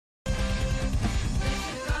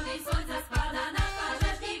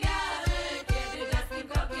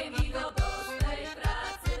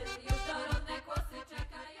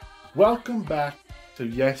Welcome back to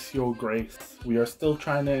Yes, Your Grace. We are still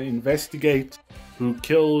trying to investigate who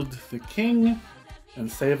killed the king and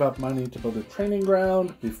save up money to build a training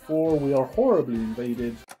ground before we are horribly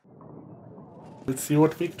invaded. Let's see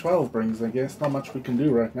what week 12 brings, I guess. Not much we can do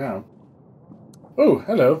right now. Oh,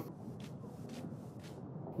 hello.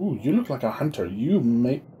 Ooh, you look like a hunter.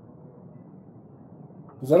 Is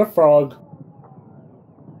that a frog?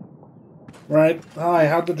 Right. Hi,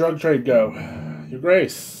 how'd the drug trade go? Your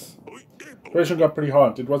Grace. Operation got pretty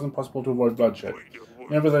hot. It wasn't possible to avoid bloodshed.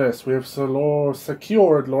 Nevertheless, we have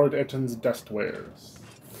secured Lord Etton's dust wares.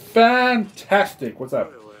 Fantastic! What's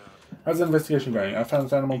up? How's the investigation going? I found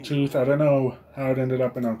this animal tooth. I don't know how it ended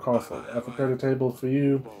up in our castle. I prepared a table for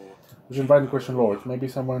you. We should invite the question lords. Maybe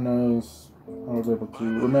someone knows how I was able to.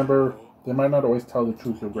 Remember, they might not always tell the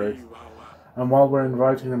truth, Your Grace. And while we're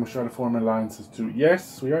inviting them, we try to form alliances too.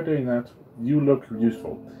 Yes, we are doing that. You look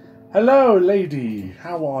useful. Hello, lady.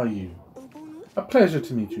 How are you? A pleasure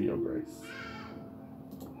to meet you, Your Grace.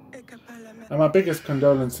 And my biggest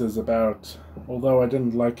condolences about, although I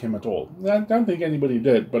didn't like him at all. I don't think anybody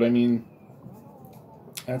did, but I mean,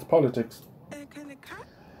 that's politics.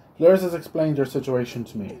 Flores has explained your situation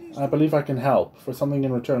to me. I believe I can help, for something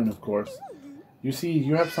in return, of course. You see,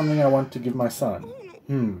 you have something I want to give my son.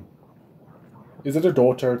 Is it a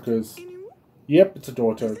daughter? Because, yep, it's a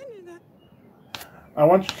daughter. I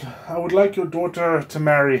would like your daughter to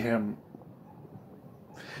marry him.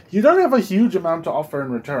 You don't have a huge amount to offer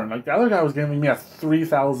in return. Like, the other guy was giving me a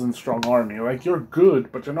 3,000 strong army. Like, you're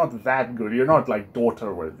good, but you're not that good. You're not, like,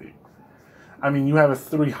 daughter-worthy. I mean, you have a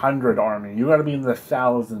 300 army. You gotta be in the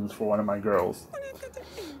thousands for one of my girls.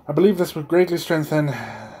 I believe this would greatly strengthen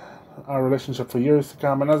our relationship for years to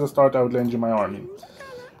come, and as a start, I would lend you my army.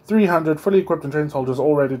 300 fully equipped and trained soldiers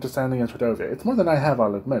all ready to stand against Rodovia. It's more than I have,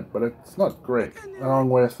 I'll admit, but it's not great. Along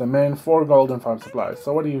with the men, 4 gold and 5 supplies.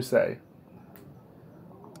 So what do you say?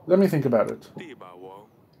 Let me think about it.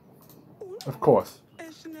 Of course.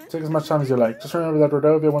 Take as much time as you like. Just remember that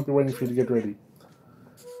Rodovia won't be waiting for you to get ready.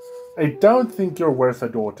 I don't think you're worth a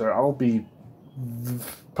daughter. I'll be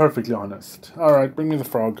perfectly honest. Alright, bring me the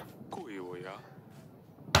frog.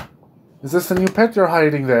 Is this the new pet you're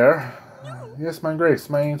hiding there? Yes, my Grace.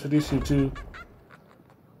 May I introduce you to...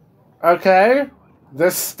 Okay. The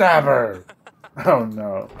Stabber. Oh,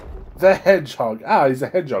 no. The Hedgehog. Ah, he's a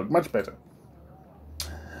hedgehog. Much better.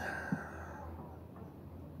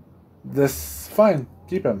 This... Fine.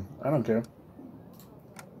 Keep him. I don't care.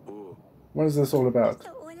 What is this all about?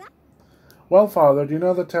 Well, Father, do you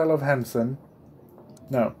know the tale of Hansen?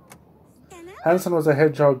 No. Hansen was a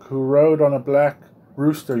hedgehog who rode on a black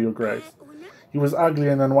rooster, Your Grace. He was ugly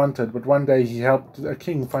and unwanted, but one day he helped a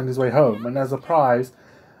king find his way home, and as a prize,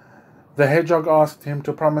 the hedgehog asked him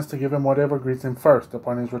to promise to give him whatever greets him first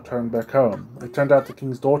upon his return back home. It turned out the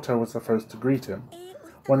king's daughter was the first to greet him.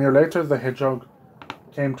 1 year later, the hedgehog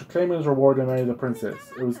came to claim his reward and marry the princess.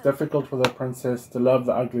 It was difficult for the princess to love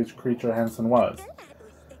the ugly creature Hansen was.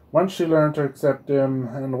 Once she learned to accept him,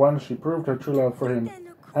 and once she proved her true love for him,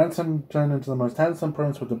 Hansen turned into the most handsome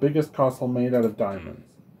prince with the biggest castle made out of diamonds.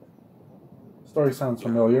 Story sounds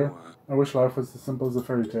familiar. I wish life was as simple as a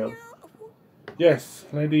fairy tale. Yes,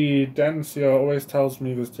 Lady Dancia always tells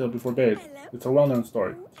me this tale before bed. It's a well-known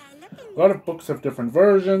story. A lot of books have different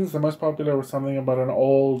versions. The most popular was something about an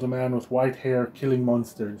old man with white hair killing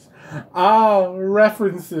monsters. Ah,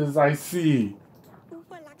 references, I see.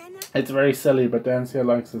 It's very silly, but Dancia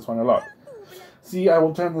likes this one a lot. See, I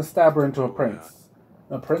will turn the Stabber into a prince.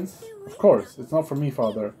 A prince? Of course. It's not for me,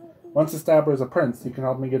 Father. Once the Stabber is a prince, he can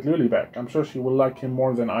help me get Luli back. I'm sure she will like him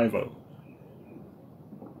more than Ivo.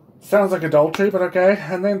 Sounds like adultery, but okay.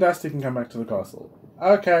 And then Dusty can come back to the castle.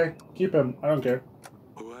 Okay, keep him. I don't care.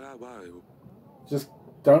 Just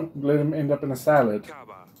don't let him end up in a salad.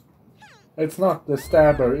 It's not the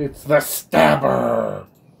Stabber, it's the Stabber!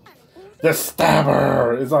 The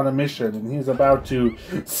Stabber is on a mission, and he's about to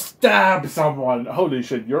stab someone! Holy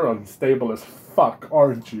shit, you're unstable as fuck,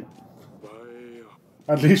 aren't you?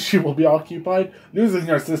 At least she will be occupied. Losing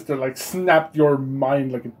your sister, like, snapped your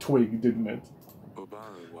mind like a twig, didn't it?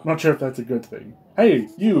 Not sure if that's a good thing. Hey,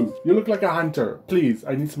 you look like a hunter. Please,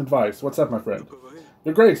 I need some advice. What's up, my friend?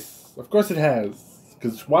 Your Grace. Of course it has.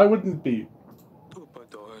 Because why wouldn't it be?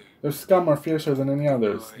 Their scum are fiercer than any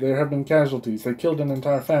others. There have been casualties. They killed an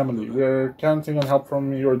entire family. We are counting on help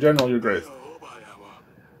from your general, Your Grace.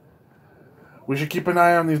 We should keep an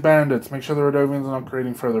eye on these bandits. Make sure the Rodovians are not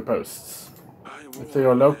creating further posts. If they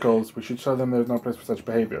are locals, we should show them there's no place for such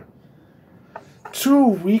behavior. 2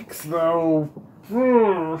 weeks, though.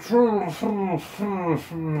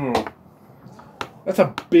 That's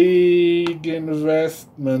a big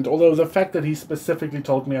investment. Although the fact that he specifically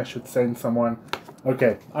told me I should send someone.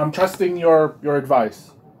 Okay, I'm trusting your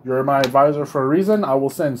advice. You're my advisor for a reason. I will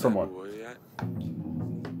send someone.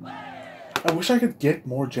 I wish I could get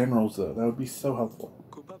more generals though. That would be so helpful.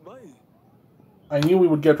 I knew we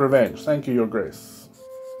would get revenge. Thank you, Your Grace.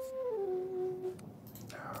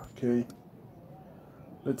 Okay.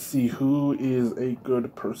 Let's see, who is a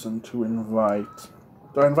good person to invite?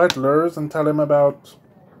 Do I invite Lurs and tell him about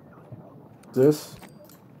this?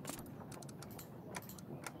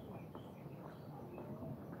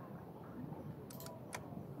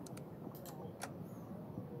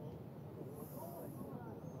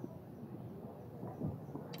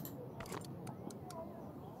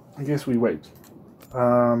 I guess we wait.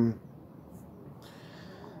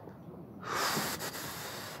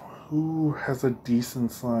 Who has a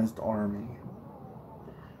decent sized army?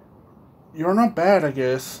 You're not bad, I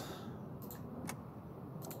guess.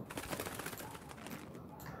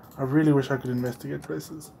 I really wish I could investigate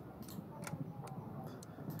places.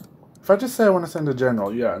 If I just say I want to send a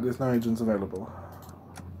general, yeah, there's no agents available.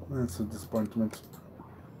 That's a disappointment.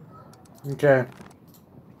 Okay.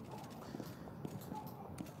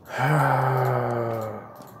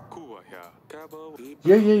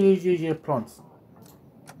 Yeah, plants.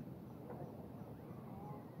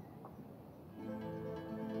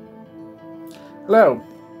 Hello,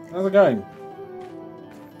 how's it going?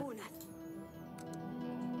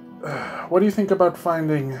 What do you think about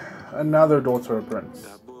finding another daughter of Prince?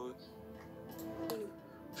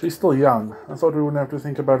 She's still young. I thought we wouldn't have to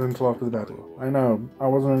think about it until after the battle. I know, I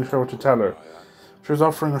wasn't really sure what to tell her. She was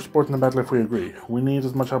offering her support in the battle if we agree. We need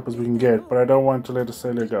as much help as we can get, but I don't want to let a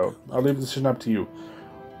sailor go. I'll leave the decision up to you.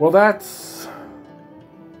 Well, that's...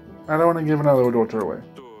 I don't want to give another daughter away.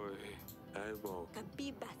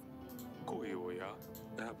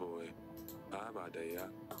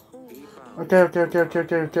 Okay.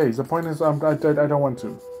 The point is, I don't want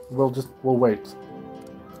to. We'll wait.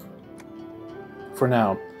 For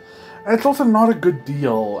now. It's also not a good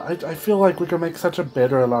deal. I feel like we can make such a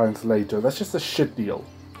better alliance later. That's just a shit deal.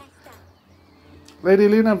 Lady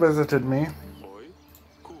Lena visited me.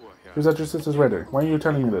 She was at your sister's wedding. Why are you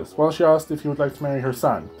telling me this? Well, she asked if you would like to marry her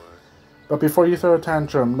son. But before you throw a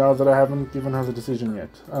tantrum, know that I haven't given her the decision yet.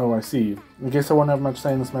 Oh, I see. I guess I won't have much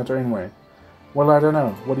say in this matter anyway. Well, I don't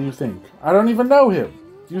know. What do you think? I don't even know him.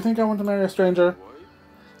 Do you think I want to marry a stranger?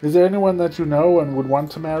 Is there anyone that you know and would want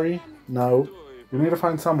to marry? No. You need to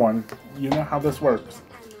find someone. You know how this works.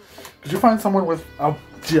 Could you find someone with a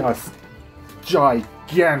just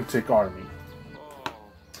gigantic army?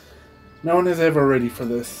 No one is ever ready for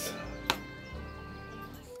this.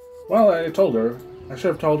 Well, I told her. I should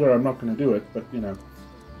have told her I'm not going to do it, but you know.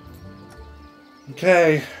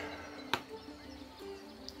 Okay.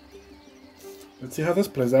 Let's see how this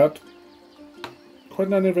plays out. Quite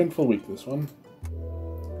an uneventful week, this one.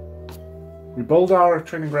 We build our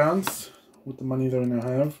training grounds with the money that we now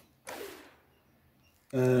have.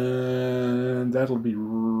 And that'll be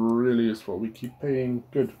really useful. We keep paying.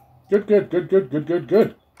 Good.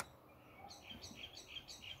 Good.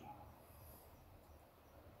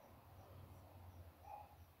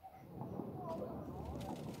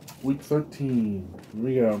 Week 13. Here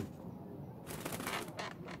we go.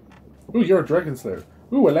 Ooh, you're a Dragon Slayer.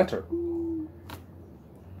 Ooh, a letter.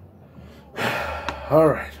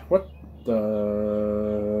 Alright, what the...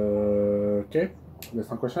 Okay, that's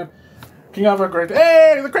not question. King Ava great...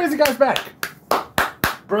 Hey, the crazy guy's back!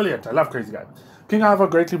 Brilliant, I love crazy guy. King Ava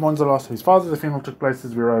greatly mourns the loss of his father. The funeral took place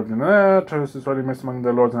as we arrived in Travis is already missed among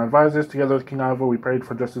the lords and advisors. Together with King Ava, we prayed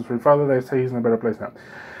for justice for his father. They say he's in a better place now.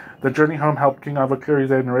 The journey home helped King Ivo clear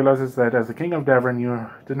his head and realizes that as the King of Davern, you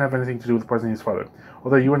didn't have anything to do with poisoning his father.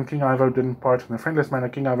 Although you and King Ivo didn't part in a friendless manner,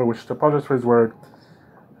 King Ivo wishes to apologize for his word,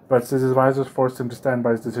 but his advisors forced him to stand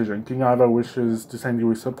by his decision. King Ivo wishes to send you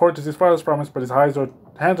his support as his father's promise, but his hands are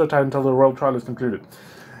tied until the royal trial is concluded.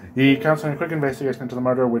 He counts on a quick investigation into the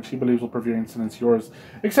murder, which he believes will prove your innocence yours.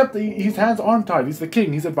 Except his hands aren't tied. He's the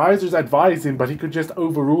king. His advisors advise him, but he could just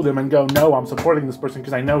overrule them and go, no, I'm supporting this person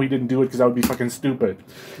because I know he didn't do it because that would be fucking stupid.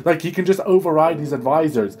 Like, he can just override his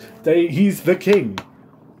advisors. He's the king.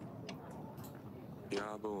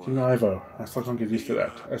 King Ivo. I still can't get used to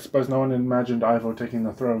that. I suppose no one imagined Ivo taking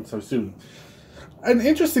the throne so soon. An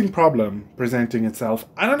interesting problem presenting itself.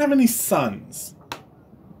 I don't have any sons.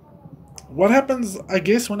 What happens, I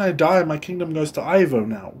guess, when I die, my kingdom goes to Ivo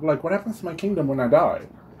now. Like, what happens to my kingdom when I die?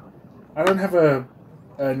 I don't have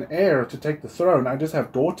an heir to take the throne. I just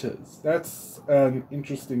have daughters. That's an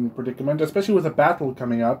interesting predicament, especially with a battle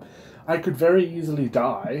coming up. I could very easily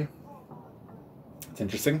die. It's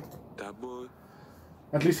interesting.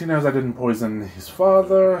 At least he knows I didn't poison his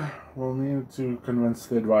father. We'll need to convince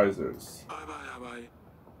the advisors.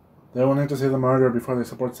 They will need to see the murder before they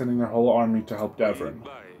support sending their whole army to help Davern.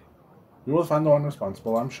 We will find the one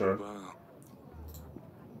responsible, I'm sure.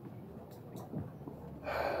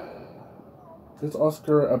 Let's ask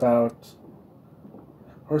her about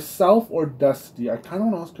herself or Dusty. I kind of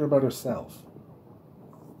want to ask her about herself.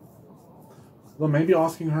 Well, maybe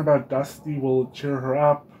asking her about Dusty will cheer her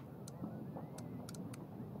up.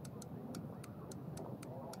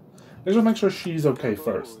 Let's just make sure she's okay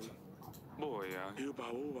first.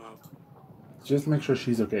 Just make sure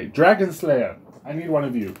she's okay. Dragon Slayer, I need one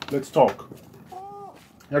of you. Let's talk.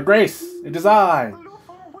 Your Grace, it is I.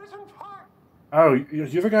 Oh, you're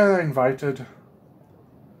the guy that I invited?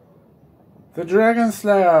 The Dragon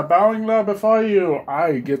Slayer, bowing low before you.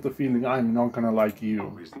 I get the feeling I'm not gonna like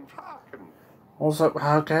you. Also,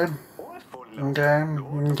 okay. Okay.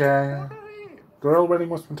 The royal wedding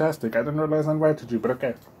was fantastic. I didn't realize I invited you, but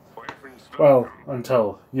okay. Well,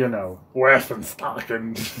 until, you know,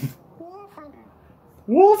 Werfenstaken.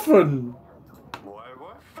 Wolfen!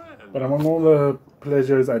 But among all the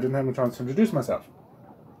pleasures, I didn't have a chance to introduce myself.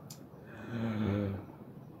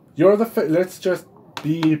 You're the let's just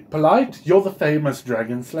be polite. You're the famous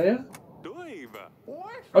Dragon Slayer?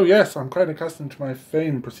 Oh yes, I'm quite accustomed to my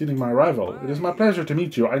fame preceding my arrival. It is my pleasure to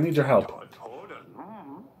meet you. I need your help.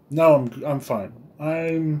 No, I'm fine.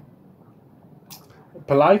 I'm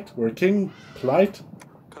polite. We're a king. Polite.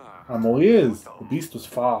 I'm all ears. The beast was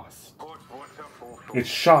fast. Its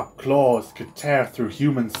sharp claws could tear through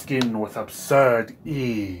human skin with absurd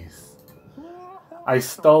ease. I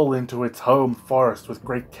stole into its home forest with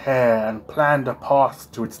great care and planned a path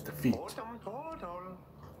to its defeat.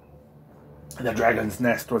 The dragon's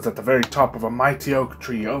nest was at the very top of a mighty oak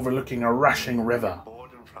tree overlooking a rushing river.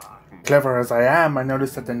 Clever as I am, I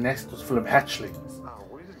noticed that the nest was full of hatchlings,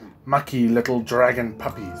 mucky little dragon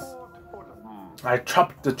puppies. I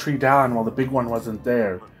chopped the tree down while the big one wasn't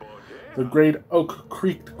there. The great oak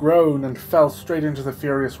creaked, groaned, and fell straight into the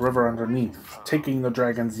furious river underneath, taking the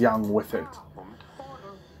dragon's young with it.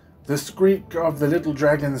 The squeak of the little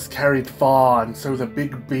dragons carried far, and so the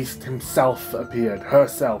big beast himself appeared,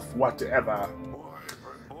 herself, whatever.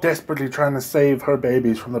 Desperately trying to save her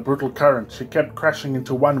babies from the brutal current, she kept crashing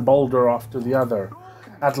into one boulder after the other.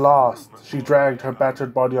 At last, she dragged her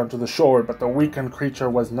battered body onto the shore, but the weakened creature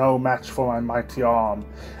was no match for my mighty arm,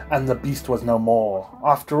 and the beast was no more.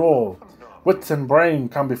 After all, wits and brain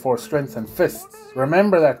come before strength and fists.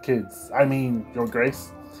 Remember that, kids. I mean, Your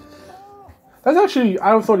Grace. That's actually,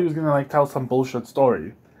 I thought he was gonna tell some bullshit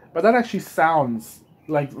story, but that actually sounds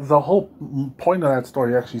like the whole point of that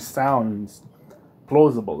story actually sounds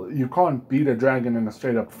plausible. You can't beat a dragon in a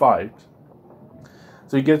straight up fight.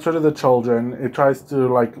 So he gets rid of the children, it tries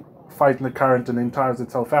to fight in the current and then tires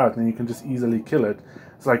itself out, and then you can just easily kill it.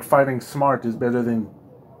 It's like fighting smart is better than,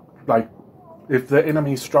 if the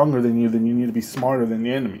enemy is stronger than you, then you need to be smarter than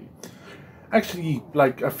the enemy. Actually,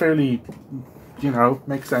 a fairly,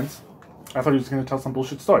 makes sense. I thought he was going to tell some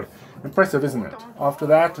bullshit story. Impressive, isn't it? After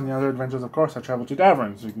that, and the other adventures, of course, I traveled to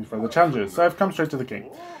Daverns, looking for the challenges, so I've come straight to the king.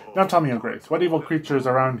 Now tell me, Your Grace, what evil creatures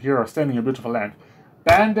around here are standing your beautiful land?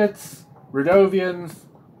 Bandits, Ridovians,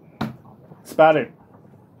 spat it.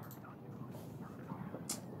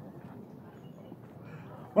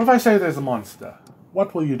 What if I say there's a monster?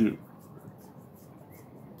 What will you do?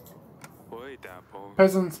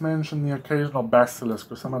 Peasants mention the occasional basilisk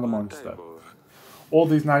or some other monster. All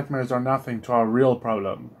these nightmares are nothing to our real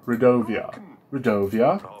problem, Ridovia.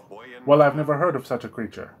 Ridovia? Well, I've never heard of such a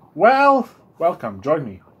creature. Well, welcome, join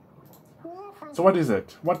me. So what is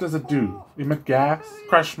it? What does it do? Emit gas?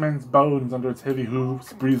 Crush men's bones under its heavy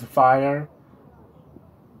hooves? Breathe fire?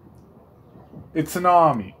 It's an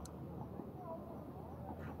army.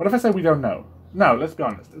 What if I say we don't know? No, let's be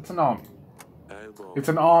honest, it's an army. It's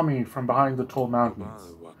an army from behind the tall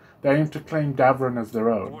mountains. They aim to claim Davern as their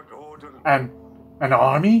own. An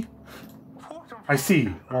army? I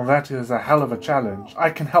see. Well, that is a hell of a challenge.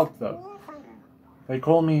 I can help, though. They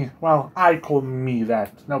call me... Well, I call me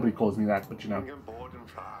that. Nobody calls me that, but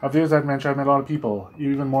Of the years I've mentioned, I've met a lot of people,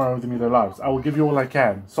 even more than me their lives. I will give you all I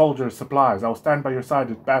can. Soldiers, supplies. I will stand by your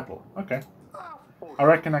side at battle. Okay. I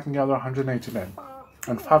reckon I can gather 180 men.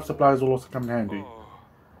 And 5 supplies will also come in handy.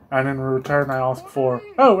 And in return I ask for...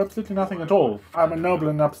 Oh, absolutely nothing at all. I'm a noble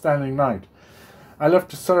and upstanding knight. I love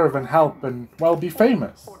to serve and help and, well, be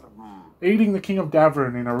famous. Aiding the King of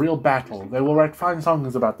Davern in a real battle. They will write fine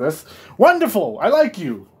songs about this. Wonderful! I like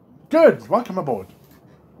you! Good! Welcome aboard.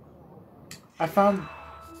 I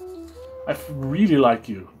really like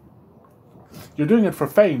you. You're doing it for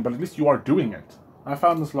fame, but at least you are doing it. I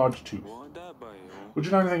found this large tooth. Would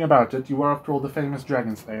you know anything about it? You were, after all, the famous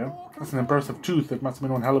dragon slayer. That's an impressive tooth. It must have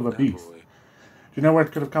been one hell of a beast. Do you know where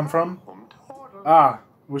it could have come from? Ah,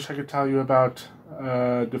 wish I could tell you about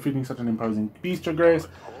defeating such an imposing beast, Your Grace.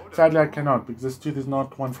 Sadly, I cannot, because this tooth is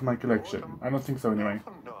not one from my collection. I don't think so, anyway.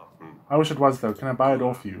 I wish it was, though. Can I buy it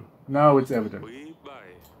off you? No, it's evident.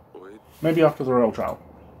 Maybe after the royal trial.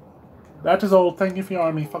 That is all. Thank you for your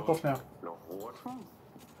army. Fuck off now.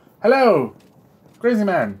 Hello! Crazy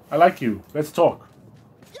man. I like you. Let's talk.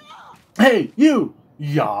 Hey, you!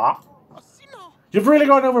 Yeah? You've really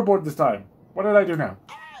gone overboard this time. What did I do now?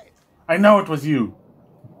 I know it was you.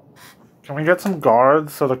 Can we get some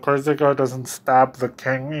guards so the crazy guy doesn't stab the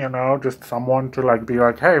king, you know? Just someone to, like, be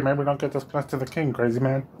like, hey, maybe don't get this close to the king, crazy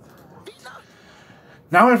man.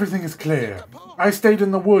 Now everything is clear. I stayed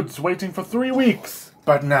in the woods waiting for 3 weeks,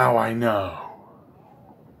 but now I know.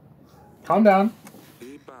 Calm down.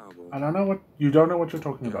 I don't know what... You don't know what you're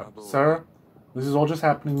talking about. Sir, this is all just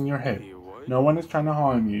happening in your head. No one is trying to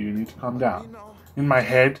harm you. You need to calm down. In my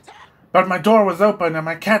head? But my door was open and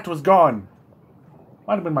my cat was gone.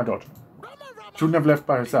 Might have been my daughter. She wouldn't have left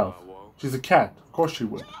by herself. She's a cat. Of course she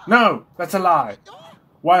would. No! That's a lie!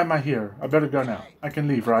 Why am I here? I better go now. I can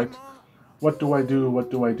leave, right? What do I do? What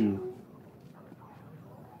do I do?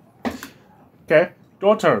 Okay.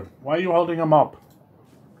 Daughter, why are you holding a mop?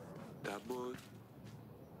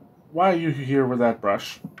 Why are you here with that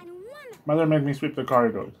brush? Mother made me sweep the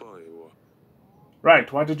corridors.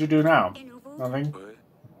 Right, what did you do now? Nothing.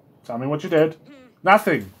 Tell me what you did.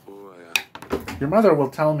 Nothing! Your mother will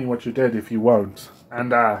tell me what you did if you won't.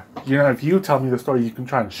 And, you know, if you tell me the story, you can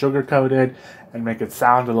try and sugarcoat it and make it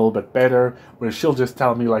sound a little bit better, where she'll just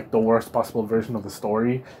tell me, like, the worst possible version of the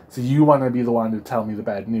story. So you want to be the one to tell me the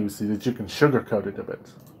bad news so that you can sugarcoat it a bit.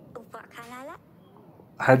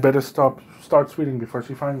 I'd better start tweeting before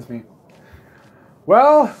she finds me.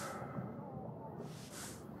 Well...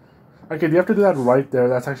 Okay, do you have to do that right there?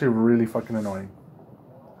 That's actually really fucking annoying.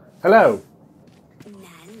 Hello!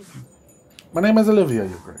 My name is Olivia,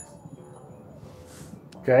 Your Grace.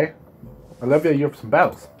 Okay. Olivia, you have some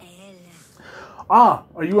bells. Ah,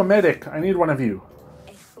 are you a medic? I need one of you.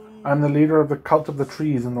 I'm the leader of the cult of the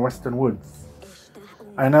trees in the western woods.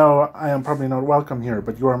 I know I am probably not welcome here,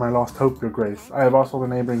 but you are my last hope, Your Grace. I have asked all the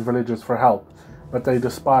neighboring villages for help, but they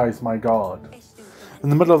despise my god. In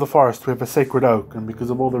the middle of the forest we have a sacred oak, and because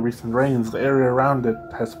of all the recent rains, the area around it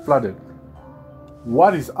has flooded.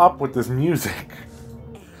 What is up with this music?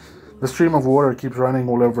 The stream of water keeps running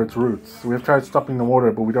all over its roots. We have tried stopping the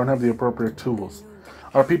water, but we don't have the appropriate tools.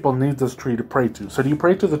 Our people need this tree to pray to. So do you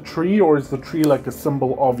pray to the tree, or is the tree like a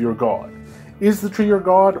symbol of your god? Is the tree your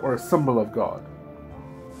god, or a symbol of God?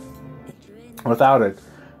 Without it,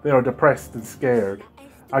 they are depressed and scared.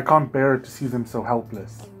 I can't bear to see them so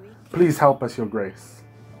helpless. Please help us, Your Grace.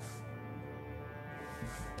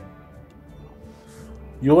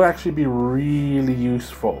 You'll actually be really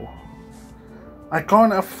useful. I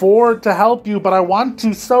can't afford to help you, but I want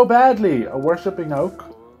to so badly. A worshipping oak?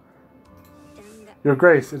 Your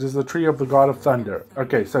Grace, it is the tree of the god of thunder.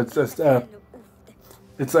 Okay, so it's just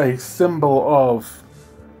it's a symbol of...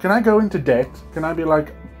 Can I go into debt? Can I be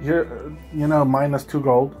like, here, you know, -2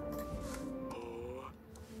 gold?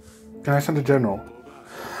 Can I send a general?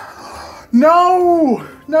 No!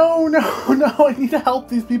 No, no, no, I need to help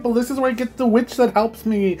these people. This is where I get the witch that helps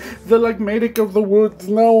me. The, like, medic of the woods.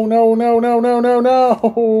 No, no, no, no, no, no,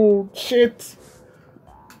 no. Shit.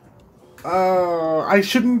 I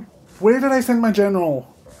shouldn't... Where did I send my general?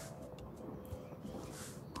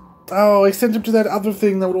 Oh, I sent him to that other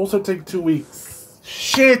thing that would also take 2 weeks.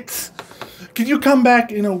 Shit! Can you come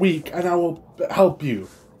back in a week and I will help you?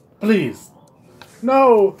 Please.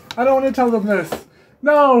 No, I don't want to tell them this.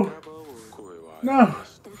 No. No.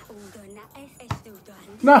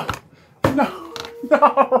 No. No.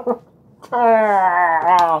 No.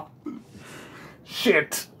 Ah.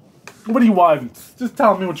 Shit. What do you want? Just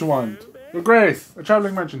tell me what you want. Your Grace, a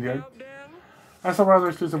traveling merchant here. I sell rather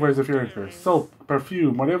exclusive wares of your interest. Soap,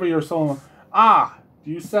 perfume, whatever your soul... Ah!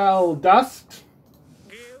 Do you sell dust?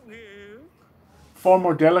 For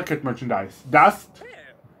more delicate merchandise. Dust?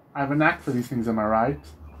 I have a knack for these things, am I right?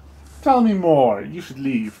 Tell me more. You should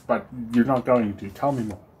leave, but you're not going to. Tell me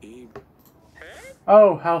more.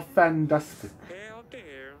 Oh, how fantastic.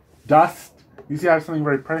 Dust? You see, I have something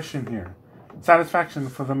very precious in here. Satisfaction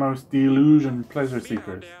for the most delusioned pleasure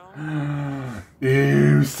seekers.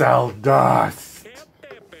 You sell dust.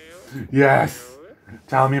 Yes.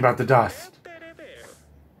 Tell me about the dust.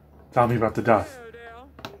 Tell me about the dust.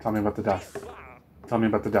 Tell me about the dust. Tell me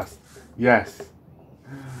about the dust. Yes.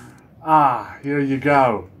 Ah, here you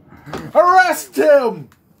go. Arrest him!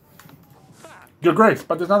 Your Grace,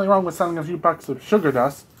 but there's nothing wrong with selling a few packs of sugar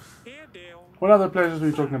dust. What other pleasures are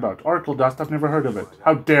you talking about? Oracle dust? I've never heard of it.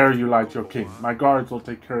 How dare you lie to your king? My guards will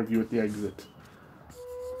take care of you at the exit.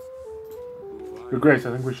 Your Grace,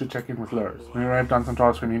 I think we should check in with Lurs. When we arrive done some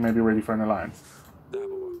tasks for him, he may be ready for an alliance.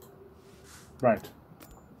 Right.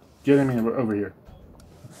 Get him over here.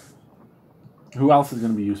 Who else is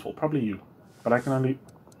going to be useful? Probably you. But I can only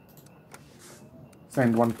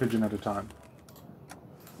send one pigeon at a time.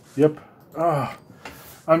 Yep. Ah,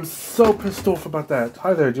 I'm so pissed off about that.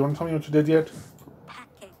 Hi there, do you want to tell me what you did yet?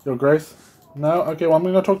 Your Grace? No? Okay, well I'm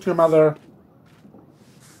going to talk to your mother.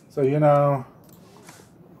 So, you know...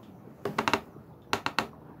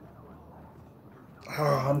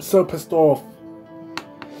 Oh, I'm so pissed off.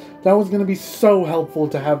 That was going to be so helpful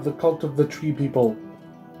to have the cult of the tree people.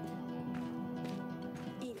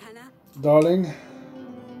 Darling?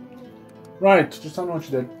 Right, just tell me what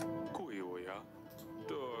you did.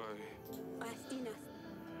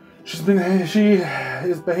 She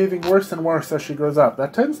is behaving worse and worse as she grows up.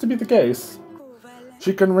 That tends to be the case.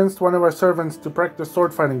 She convinced one of our servants to practice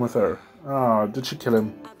sword fighting with her. Oh, did she kill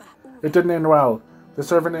him? It didn't end well. The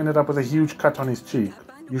servant ended up with a huge cut on his cheek.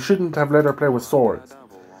 You shouldn't have let her play with swords.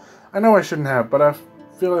 I know I shouldn't have, but I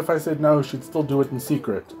feel if I said no, she'd still do it in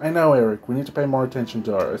secret. I know, Eric. We need to pay more attention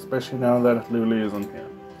to her, especially now that Luli isn't here.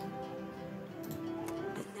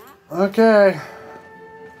 Okay.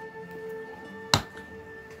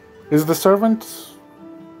 Is the servant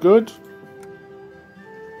good?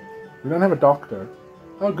 We don't have a doctor.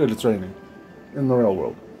 Oh good, it's raining. In the real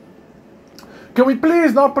world. Can we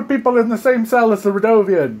please not put people in the same cell as the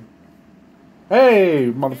Redovian?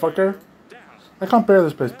 Hey, motherfucker. I can't bear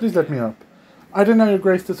this place. Please let me up. I didn't know your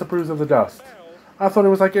Grace disapproves of the dust. I thought it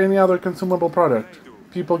was like any other consumable product.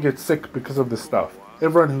 People get sick because of this stuff.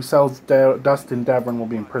 Everyone who sells dust in Davern will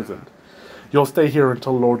be imprisoned. You'll stay here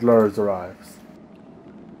until Lord Lurs arrives.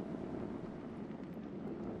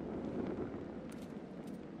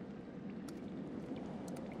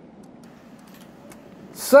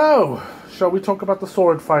 So, shall we talk about the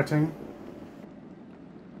sword fighting?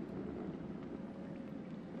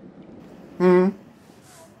 You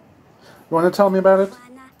want to tell me about it?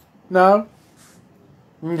 No?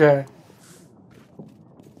 Okay.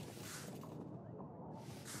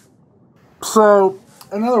 So,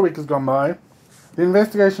 another week has gone by. The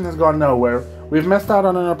investigation has gone nowhere. We've missed out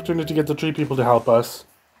on an opportunity to get the tree people to help us.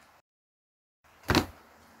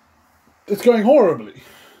 It's going horribly.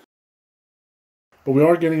 But we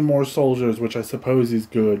are getting more soldiers, which I suppose is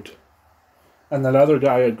good. And that other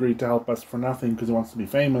guy agreed to help us for nothing because he wants to be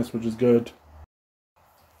famous, which is good.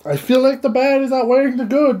 I feel like the bad is outweighing the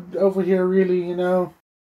good over here, really, you know.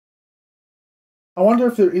 I wonder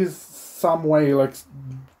if there is some way, like,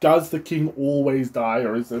 does the king always die,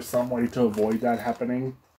 or is there some way to avoid that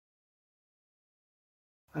happening?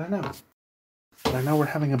 I don't know. But I know we're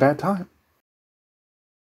having a bad time.